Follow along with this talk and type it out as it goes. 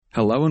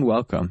Hello and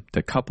welcome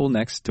to Couple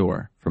Next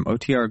Door from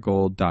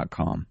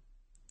OTRGold.com.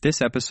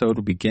 This episode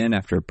will begin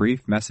after a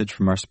brief message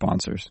from our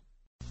sponsors.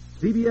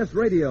 CBS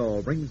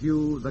Radio brings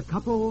you The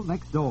Couple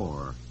Next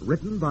Door,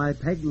 written by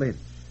Peg Lynch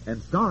and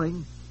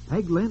starring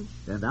Peg Lynch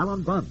and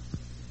Alan Bunce.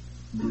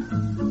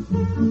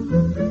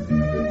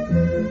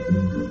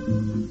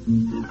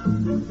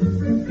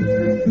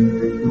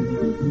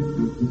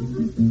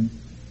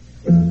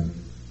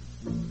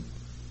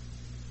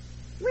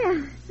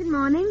 Well, good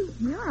morning.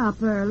 You're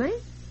up early.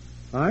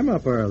 I'm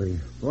up early.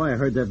 Boy, I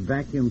heard that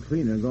vacuum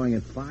cleaner going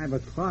at 5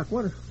 o'clock.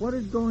 What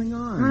is going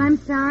on? Well, I'm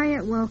sorry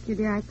it woke you,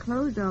 dear. I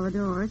closed all the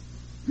doors.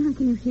 Can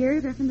you hear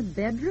it from the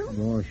bedroom?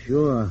 Oh,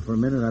 sure. For a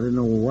minute, I didn't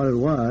know what it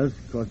was.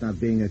 Of course, not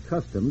being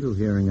accustomed to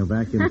hearing a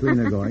vacuum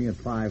cleaner going at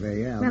 5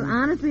 a.m. Well,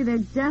 honestly, there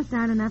just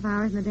aren't enough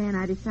hours in the day, and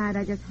I decided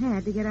I just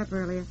had to get up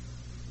earlier.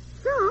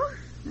 So,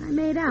 I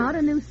made out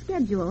a new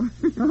schedule.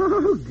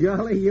 Oh,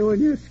 golly, you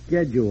and your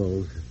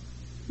schedules.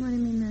 What do you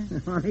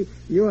mean, Honey,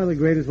 you are the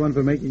greatest one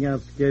for making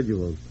out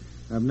schedules.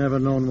 I've never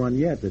known one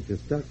yet that you're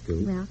stuck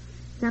to. Well,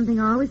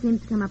 something always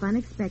seems to come up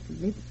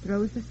unexpectedly that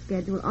throws the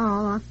schedule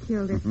all off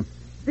kilter.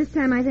 This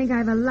time I think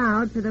I've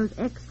allowed for those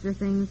extra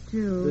things,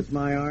 too. Is this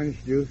my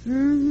orange juice?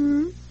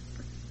 Mm-hmm.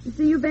 You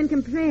see, you've been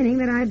complaining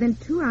that I've been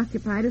too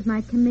occupied with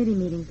my committee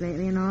meetings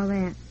lately and all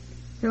that.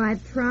 So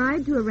I've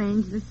tried to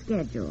arrange the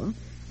schedule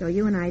so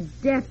you and I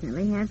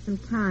definitely have some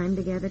time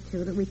together,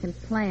 too, that we can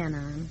plan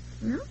on.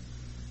 You know?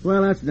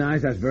 Well, that's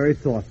nice. That's very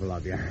thoughtful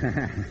of you.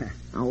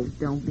 Oh,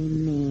 don't be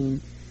mean.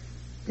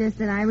 Just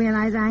that I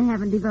realize I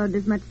haven't devoted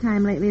as much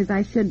time lately as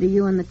I should to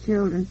you and the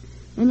children.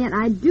 And yet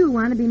I do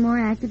want to be more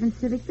active in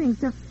civic things.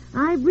 So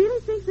I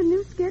really think the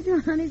new schedule,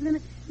 honey's going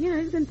to,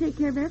 he's going to take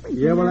care of everything.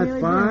 Yeah, well, I that's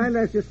really fine. do.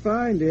 That's just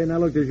fine, dear. Now,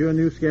 look, does your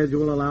new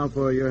schedule allow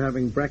for your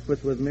having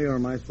breakfast with me, or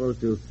am I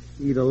supposed to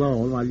eat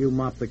alone while you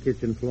mop the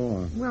kitchen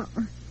floor? Well,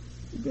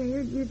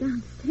 dear, you're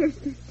downstairs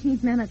 15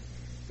 minutes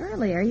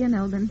earlier,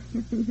 than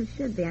you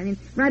should be. I mean,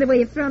 right away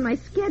you've thrown my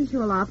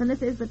schedule off, and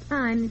this is the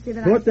time, you see,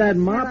 that Put that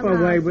mop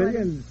away with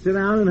you and sit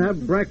down and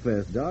have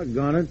breakfast.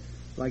 Doggone it.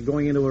 It's like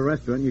going into a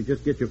restaurant, and you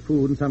just get your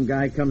food, and some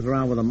guy comes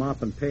around with a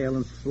mop and pail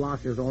and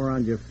sloshes all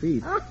around your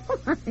feet. Oh,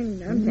 I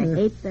know. I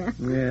hate that.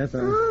 Yes,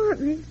 Oh, it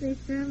makes me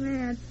so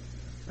mad.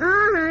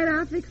 All right,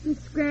 I'll fix some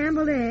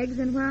scrambled eggs,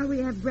 and while we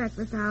have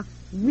breakfast, I'll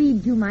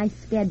read you my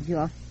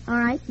schedule. All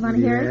right? You want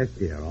to hear it?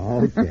 Yes, dear.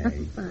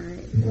 Okay. Fine.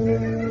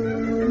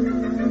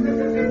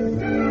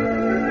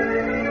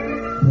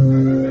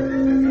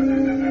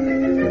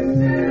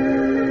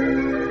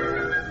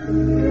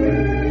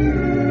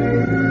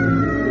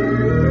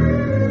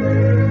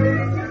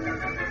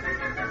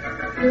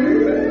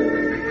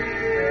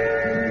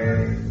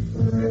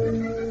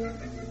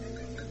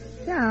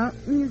 So,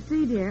 you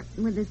see, dear,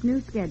 with this new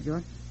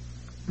schedule,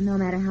 no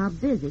matter how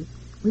busy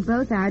we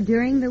both are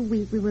during the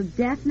week, we will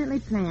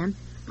definitely plan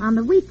on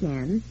the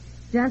weekends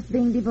just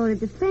being devoted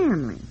to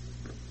family,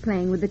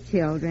 playing with the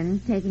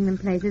children, taking them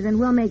places, and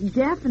we'll make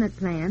definite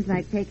plans,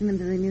 like taking them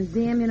to the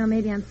museum,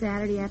 maybe on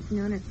Saturday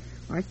afternoon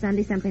or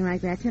Sunday, something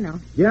like that,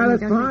 Yeah,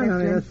 that's fine.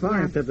 That's fine,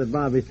 yeah. except that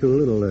Bobby's too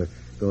little to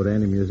go to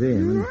any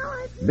museum.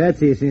 Well,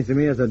 Betsy, seems to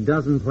me, has a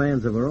dozen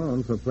plans of her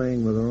own for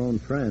playing with her own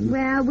friends.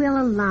 Well,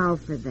 we'll allow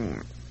for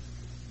that.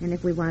 And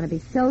if we want to be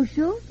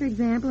social, for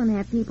example, and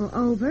have people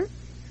over,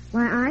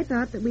 why, I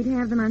thought that we'd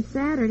have them on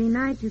Saturday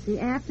night, you see,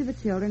 after the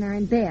children are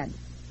in bed.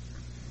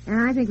 And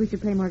I think we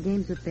should play more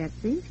games with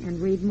Betsy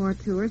and read more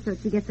to her so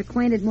she gets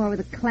acquainted more with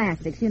the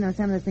classics, some of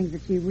the things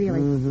that she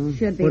really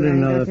should be Put in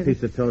learning. another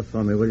piece of toast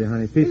for me, will you,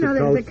 honey? Piece of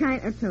toast. The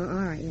kind of toast. All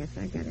right, yes,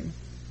 I got it.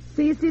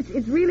 So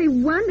it's really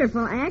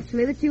wonderful,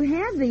 actually, that you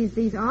have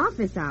these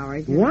office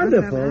hours.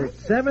 Wonderful?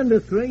 7 to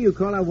 3, you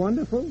call that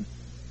wonderful?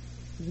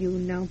 You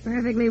know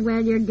perfectly well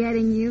you're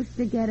getting used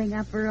to getting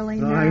up early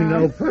now. I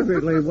know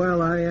perfectly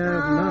well I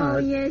am not. Oh,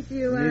 yes,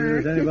 you Neither are.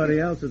 is anybody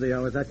else at the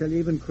office. I tell you,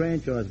 even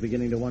Cranshaw is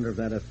beginning to wonder if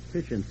that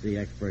efficiency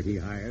expert he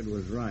hired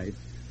was right.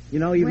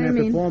 Even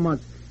after 4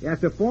 months.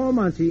 After 4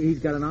 months, he's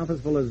got an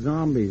office full of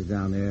zombies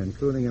down there,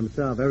 including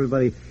himself.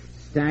 Everybody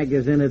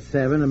staggers in at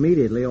 7,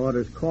 immediately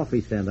orders coffee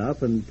sent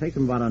up, and takes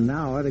them about an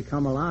hour to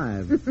come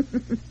alive.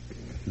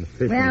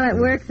 Well, it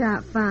works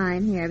out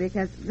fine here,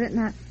 because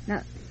now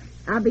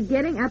I'll be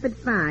getting up at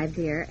 5,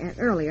 dear,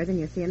 earlier than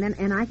you see,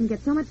 and I can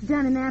get so much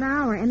done in that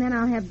hour, and then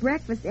I'll have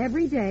breakfast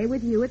every day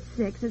with you at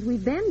 6, as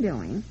we've been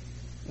doing,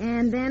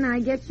 and then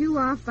I get you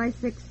off by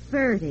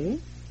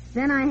 6:30.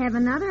 Then I have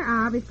another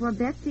hour before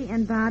Betsy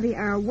and Bobby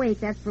are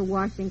awake. That's for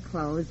washing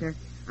clothes or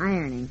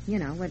ironing.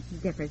 What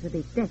differs with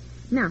each day.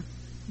 Now,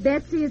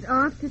 Betsy is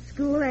off to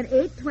school at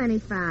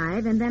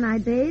 8:25, and then I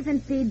bathe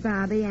and feed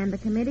Bobby, and the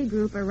committee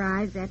group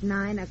arrives at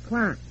 9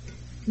 o'clock.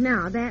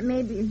 Now, that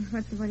may be...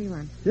 What do you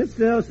want? Sit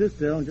still.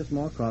 Just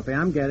more coffee.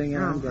 I'm getting it.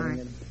 I'm getting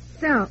it.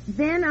 So,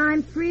 then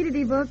I'm free to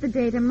devote the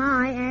day to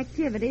my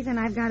activities, and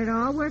I've got it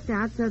all worked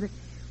out so that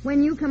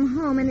when you come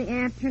home in the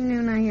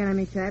afternoon... Now, here, let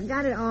me show you. I've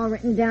got it all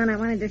written down. I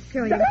wanted to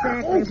show you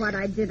exactly what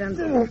I did on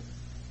the...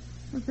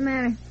 What's the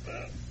matter?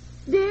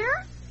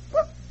 Dear?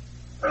 What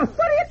are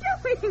you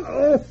doing?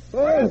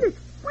 What is this?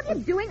 What are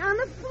you doing on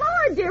the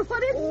floor, dear?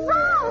 What is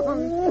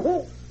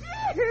wrong?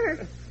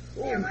 Dear!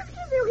 Dear, what is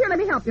it? Here, let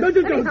me help you.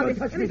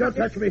 Don't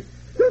touch me.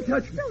 Don't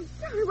touch me.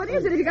 What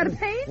is it? Have you got a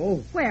pain?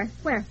 Oh. Where?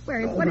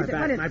 What is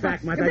it? My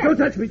back. Don't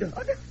touch me.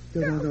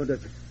 No.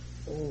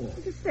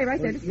 Just stay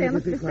right there. Just stay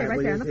right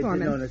there on the floor,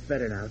 man. No, it's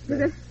better now. It's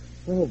better.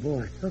 Oh,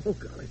 boy. Oh,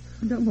 golly.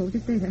 Don't move.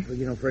 Just stay there.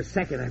 Well, for a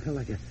second, I felt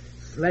like a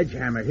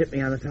sledgehammer hit me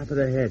on the top of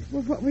the head.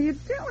 Well, what were you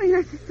doing?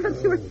 I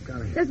thought you were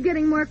just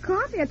getting more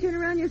coffee. I turned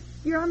around,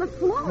 you're on the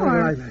floor.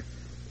 Oh,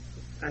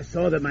 I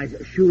saw that my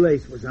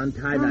shoelace was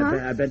untied.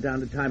 Uh-huh. I bent down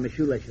to tie my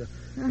shoelace.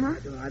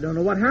 I don't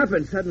know what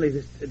happened. Suddenly,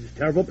 this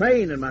terrible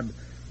pain in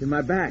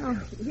my back.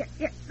 Oh, yeah.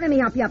 Let me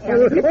help you up.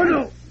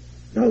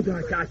 No,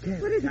 I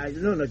can't. What is it?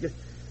 No, just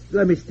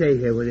let me stay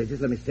here, will you?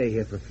 Just let me stay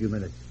here for a few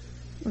minutes.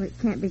 Well, it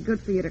can't be good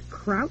for you to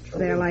crouch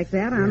there like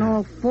that on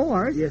all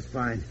fours. Yes,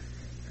 fine.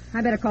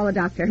 I better call a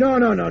doctor. No,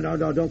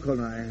 don't call.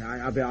 No,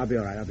 I'll be all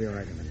right. I'll be all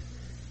right in a minute.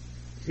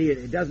 See,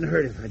 it doesn't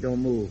hurt if I don't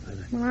move.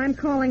 Well, I'm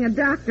calling a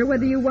doctor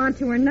whether you want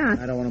to or not.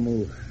 I don't want to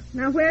move.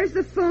 Now, where's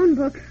the phone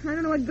book? I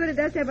don't know what good it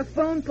does to have a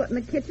phone put in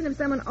the kitchen if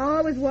someone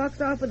always walks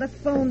off with a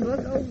phone book.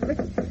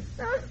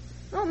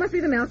 Oh, must be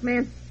the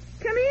milkman.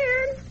 Come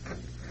in.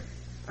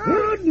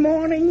 Good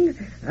morning.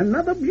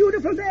 Another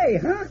beautiful day,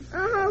 huh?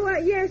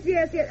 Yes.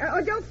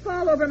 Oh, don't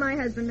fall over my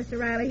husband, Mr.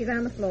 Riley. He's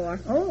on the floor.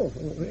 Oh,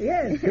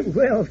 yes.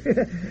 Well,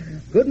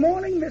 good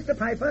morning, Mr.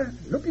 Piper.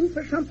 Looking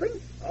for something?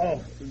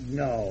 Oh,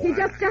 no. He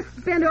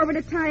just bent over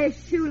to tie his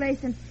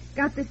shoelace and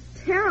got this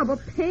terrible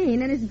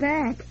pain in his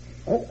back.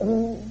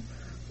 Oh.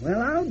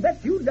 Well, I'll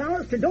bet you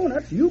dollars to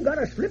donuts you got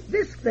a slip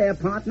disc there,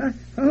 partner.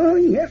 Oh,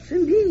 yes,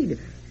 indeed.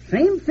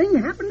 Same thing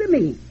happened to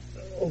me.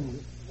 Oh,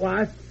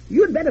 what?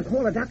 You'd better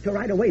call a doctor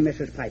right away,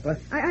 Mrs. Piper.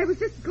 I was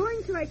just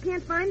going to. I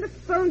can't find the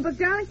phone book,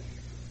 darling.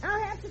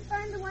 I'll have to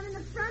find the one in the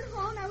front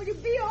hall. Now, will you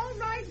be all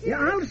right, dear?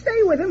 Yeah, I'll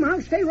stay with him.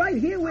 I'll stay right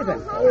here with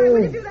him. All right,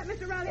 will you do that,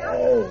 Mr. Riley?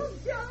 Oh,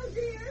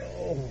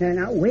 dear.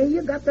 Now, where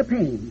you got the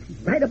pain?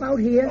 Right about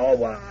here?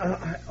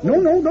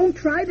 No, don't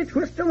try to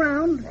twist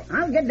around.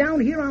 I'll get down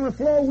here on the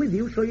floor with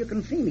you so you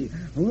can see me.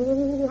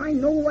 Oh, I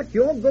know what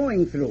you're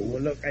going through.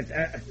 Well, look,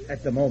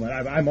 at the moment,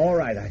 I'm all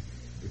right.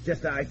 It's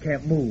just that I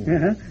can't move.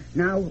 Uh-huh.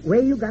 Now,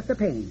 where you got the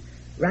pain?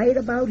 Right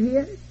about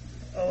here?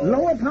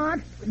 Lower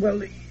part?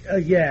 Well,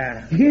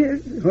 yeah. Here?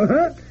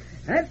 Uh-huh.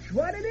 That's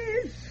what it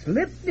is.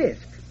 Slip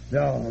disc.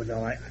 No,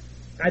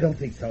 I don't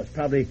think so. It's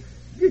probably...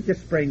 You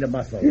just sprained a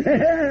muscle.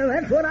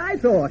 That's what I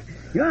thought.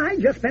 I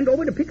just bent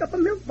over to pick up a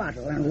milk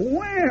bottle, and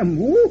wham!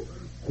 Whoop,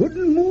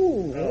 couldn't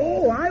move.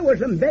 Oh, I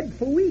was in bed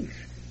for weeks.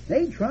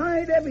 They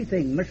tried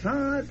everything.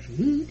 Massage,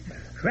 heat,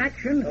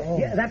 traction. Oh.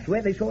 Yeah, that's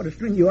where they sort of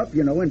string you up,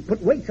 and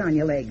put weights on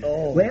your legs.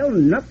 Oh. Well,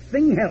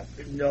 nothing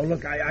helped. No,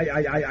 look,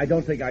 I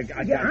don't think I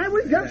Yeah, I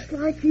was just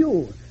like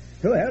you.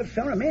 Well,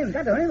 son, a man's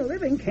got to earn a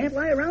living, can't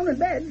lie around in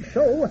bed,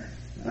 so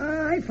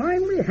I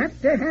finally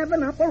had to have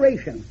an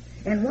operation.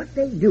 And what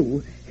they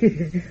do,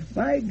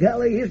 by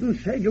golly,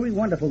 isn't surgery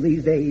wonderful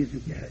these days?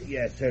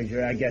 Yeah,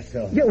 surgery, I guess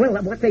so. Yeah,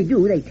 well, what they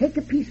do, they take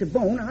a piece of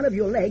bone out of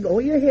your leg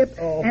or your hip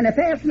and they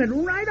fasten it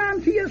right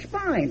onto your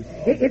spine.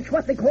 It's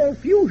what they call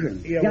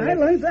fusion. Yeah, I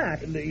learned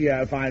that.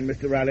 Yeah, fine,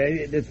 Mr. Riley.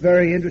 It's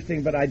very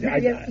interesting, but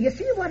You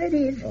see what it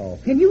is? Oh.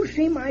 Can you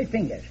see my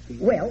fingers?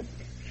 Well,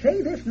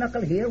 say this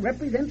knuckle here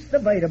represents the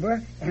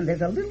vertebra, and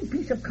there's a little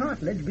piece of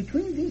cartilage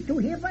between these two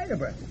here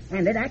vertebrae,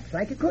 and it acts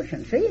like a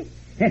cushion, see?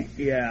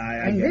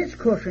 Yeah, And this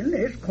cushion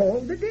is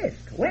called the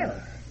disc. Well,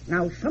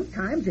 now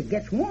sometimes it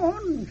gets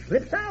worn and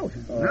slips out.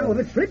 Now, if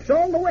it slips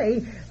all the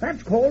way,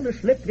 that's called a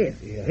slip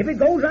disc. Yeah. If it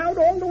goes out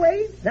all the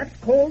way, that's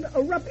called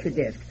a rupture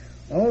disc.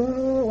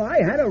 Oh,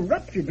 I had a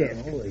rupture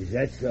disc. Oh, is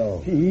that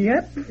so?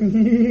 Yep.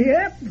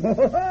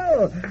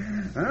 Oh,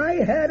 I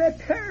had a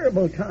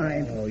terrible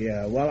time. Oh,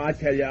 yeah. Well, I'll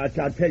tell you,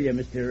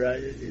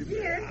 Mr.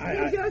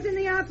 Here goes in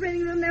the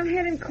operating room. They'll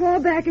have him call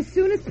back as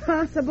soon as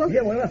possible.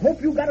 Yeah, well, I hope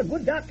you got a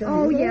good doctor.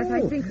 Oh, yes, I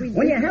think we do.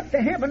 When you have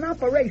to have an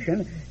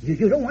operation,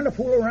 you don't want to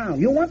fool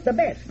around. You want the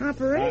best.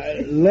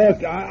 Operation? Look,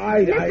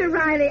 Mr.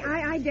 Riley,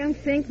 I don't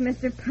think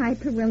Mr.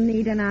 Piper will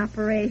need an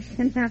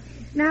operation.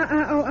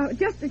 Now,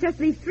 just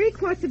these 3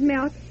 quarts of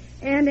milk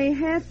and a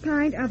half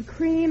pint of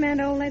cream and,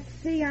 let's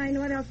see,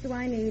 what else do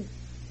I need?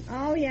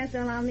 Oh, yes,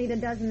 I'll need a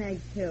dozen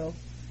eggs, too.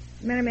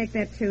 Better make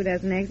that 2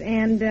 dozen eggs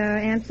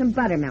and some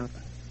buttermilk.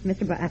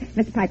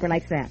 Mr. Piper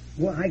likes that.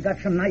 Well, I got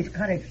some nice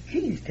cottage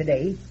cheese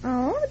today.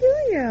 Oh, do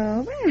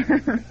you?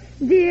 Well,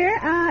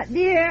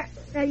 dear,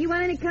 you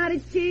want any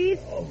cottage cheese?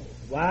 Oh,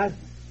 what?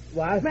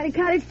 Want any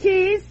cottage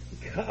cheese?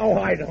 Oh,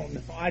 I don't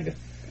know.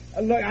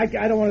 Look, I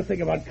don't want to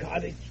think about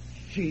cottage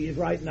cheese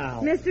right now.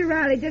 Mr.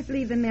 Riley, just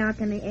leave the milk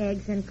and the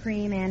eggs and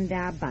cream and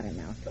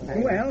buttermilk.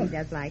 Well, he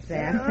does like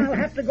that. I'll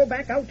have to go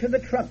back out to the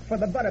truck for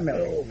the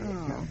buttermilk.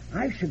 Oh.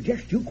 I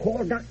suggest you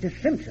call Dr.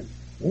 Simpson.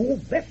 Oh,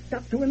 best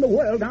doctor in the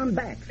world on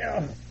backs.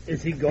 Oh,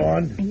 is he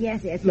gone?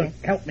 Yes. Look,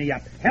 help me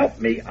up. Help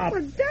me up.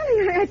 Well,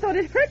 darling, I thought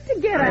it hurt to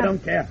get up. I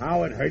don't care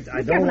how it hurts.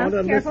 I don't want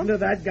to listen to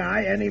that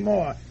guy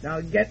anymore. Now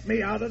get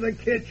me out of the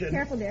kitchen.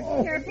 Careful, dear.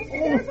 Oh. Careful.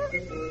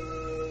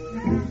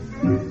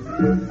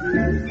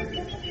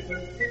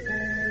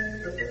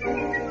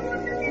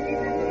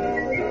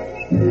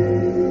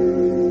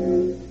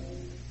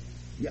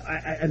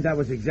 And that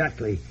was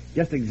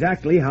just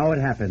exactly how it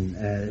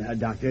happened,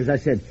 Doctor. As I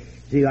said,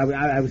 see,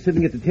 I was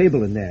sitting at the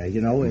table in there,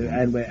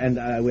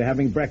 and we're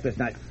having breakfast.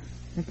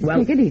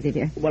 Take it easy,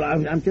 dear. Well,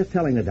 I'm just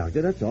telling the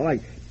doctor, that's all.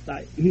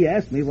 He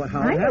asked me how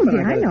it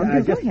happened. I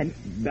know. Go ahead.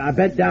 I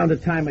bent down to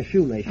tie my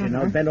shoelace,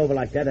 bent over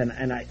like that,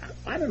 and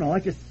I don't know, I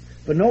just,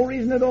 for no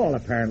reason at all,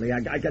 apparently,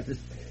 I got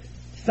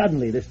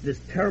this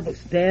terrible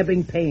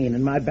stabbing pain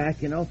in my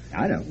back, I know.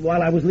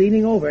 While I was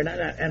leaning over,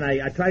 and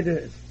I tried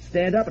to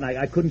stand up, and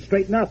I couldn't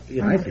straighten up,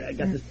 I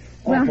got this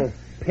awful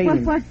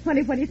pain. What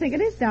do you think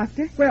it is,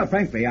 Doctor? Well,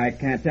 frankly, I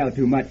can't tell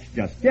too much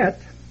just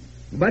yet,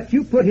 but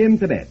you put him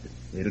to bed.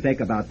 It'll take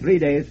about 3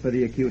 days for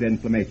the acute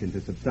inflammation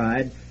to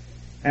subside,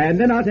 and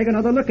then I'll take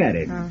another look at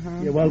him.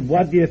 Yeah, well,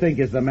 what do you think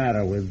is the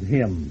matter with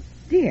him?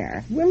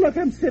 Dear. Well, look,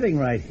 I'm sitting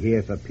right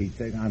here, for Pete's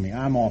sake. I mean,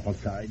 I'm awful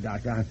sorry,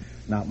 Doctor. I'm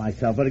not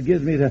myself, but it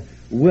gives me the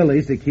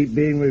willies to keep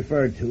being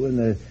referred to in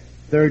the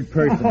third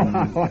person.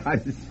 Oh,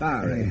 I'm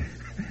sorry.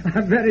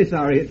 I'm very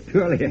sorry. It's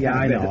purely a Yeah,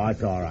 I habit. know.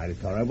 It's all right.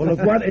 Well, look,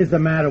 what is the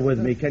matter with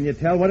me? Can you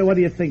tell? What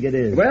do you think it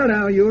is? Well,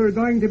 now, you're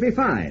going to be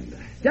fine.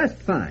 Just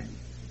fine.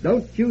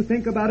 Don't you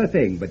think about a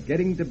thing but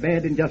getting to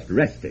bed and just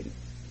resting.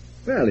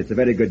 Well, it's a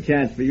very good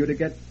chance for you to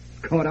get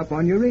caught up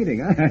on your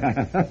reading,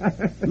 huh?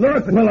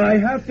 Look, will I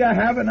have to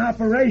have an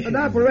operation?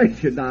 An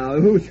operation now?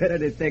 Who said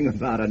anything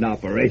about an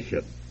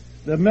operation?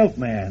 The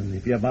milkman,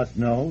 if you must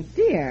know.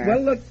 Dear.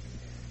 Well, look,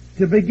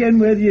 to begin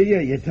with,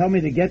 you tell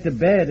me to get to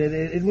bed.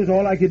 It was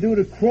all I could do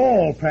to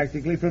crawl,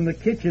 practically, from the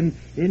kitchen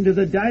into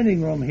the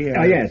dining room here.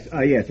 Yes.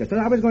 So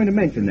I was going to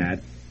mention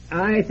that.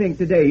 I think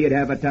today you'd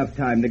have a tough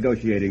time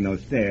negotiating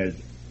those stairs.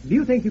 Do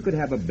you think you could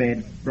have a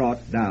bed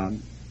brought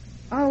down?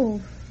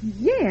 Oh,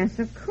 yes,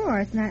 of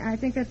course. And I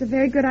think that's a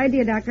very good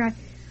idea, Doctor.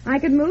 I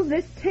could move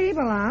this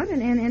table out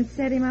and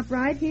set him up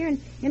right here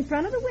in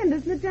front of the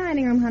windows in the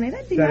dining room, honey.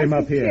 That'd be Set nice him up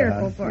and here,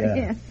 cheerful huh? for Yeah.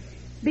 you. Yes.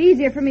 Be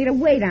easier for me to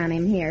wait on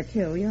him here,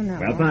 too,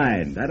 Well,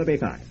 fine. That'll be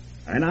fine.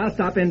 And I'll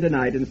stop in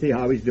tonight and see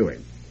how he's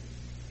doing.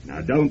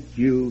 Now, don't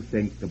you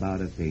think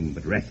about a thing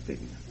but resting.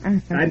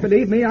 And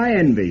believe me, I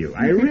envy you.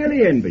 I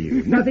really envy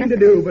you. Nothing to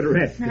do but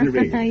rest and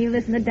read. You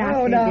listen to Doctor.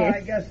 Oh, no, dear.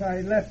 I guess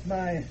I left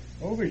my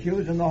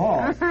overshoes in the hall.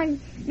 I'll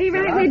be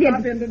right I'll with you.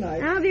 stop in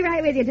tonight. I'll be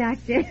right with you,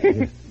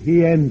 Doctor.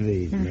 He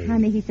envies Now, me.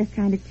 honey, he's just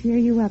trying to cheer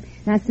you up.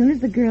 Now, as soon as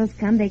the girls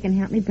come, they can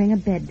help me bring a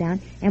bed down,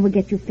 and we'll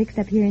get you fixed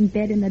up here in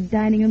bed in the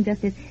dining room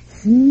just as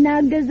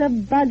snug as a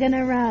bug in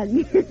a rug.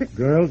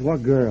 Girls?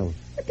 What girls?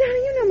 But, darling,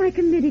 you know my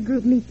committee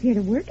group meets here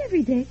to work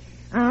every day.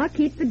 I'll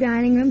keep the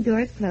dining room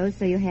doors closed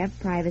so you have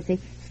privacy.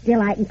 Still,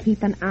 I can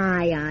keep an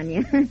eye on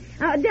you.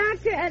 Oh,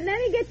 Doctor, let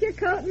me get your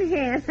coat and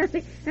hat.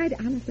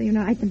 Honestly,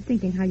 I've been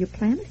thinking how you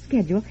plan a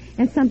schedule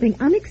and something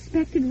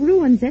unexpected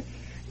ruins it.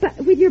 But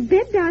with your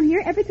bed down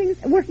here, everything's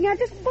working out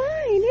just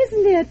fine,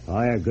 isn't it?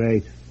 Oh, yeah,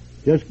 great.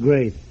 Just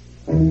great.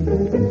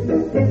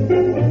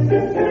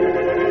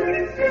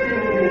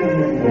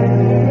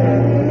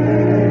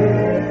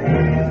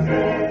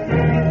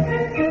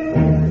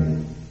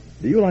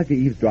 Do you like to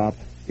eavesdrop?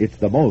 It's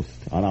the most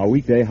on our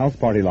weekday House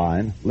Party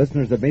line.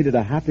 Listeners have made it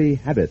a happy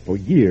habit for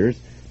years,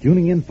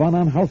 tuning in fun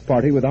on House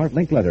Party with Art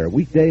Linkletter,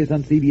 weekdays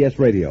on CBS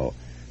Radio.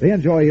 They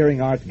enjoy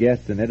hearing Art's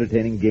guests and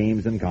entertaining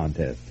games and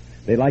contests.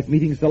 They like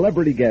meeting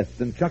celebrity guests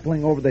and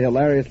chuckling over the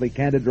hilariously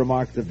candid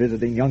remarks of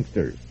visiting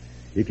youngsters.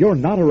 If you're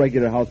not a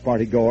regular House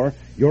Party goer,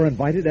 you're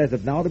invited as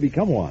of now to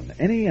become one,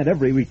 any and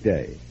every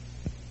weekday.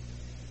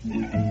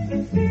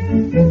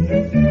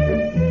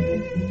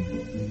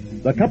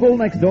 The Couple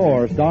Next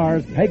Door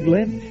stars Peg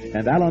Lynch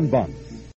and Alan Bunce.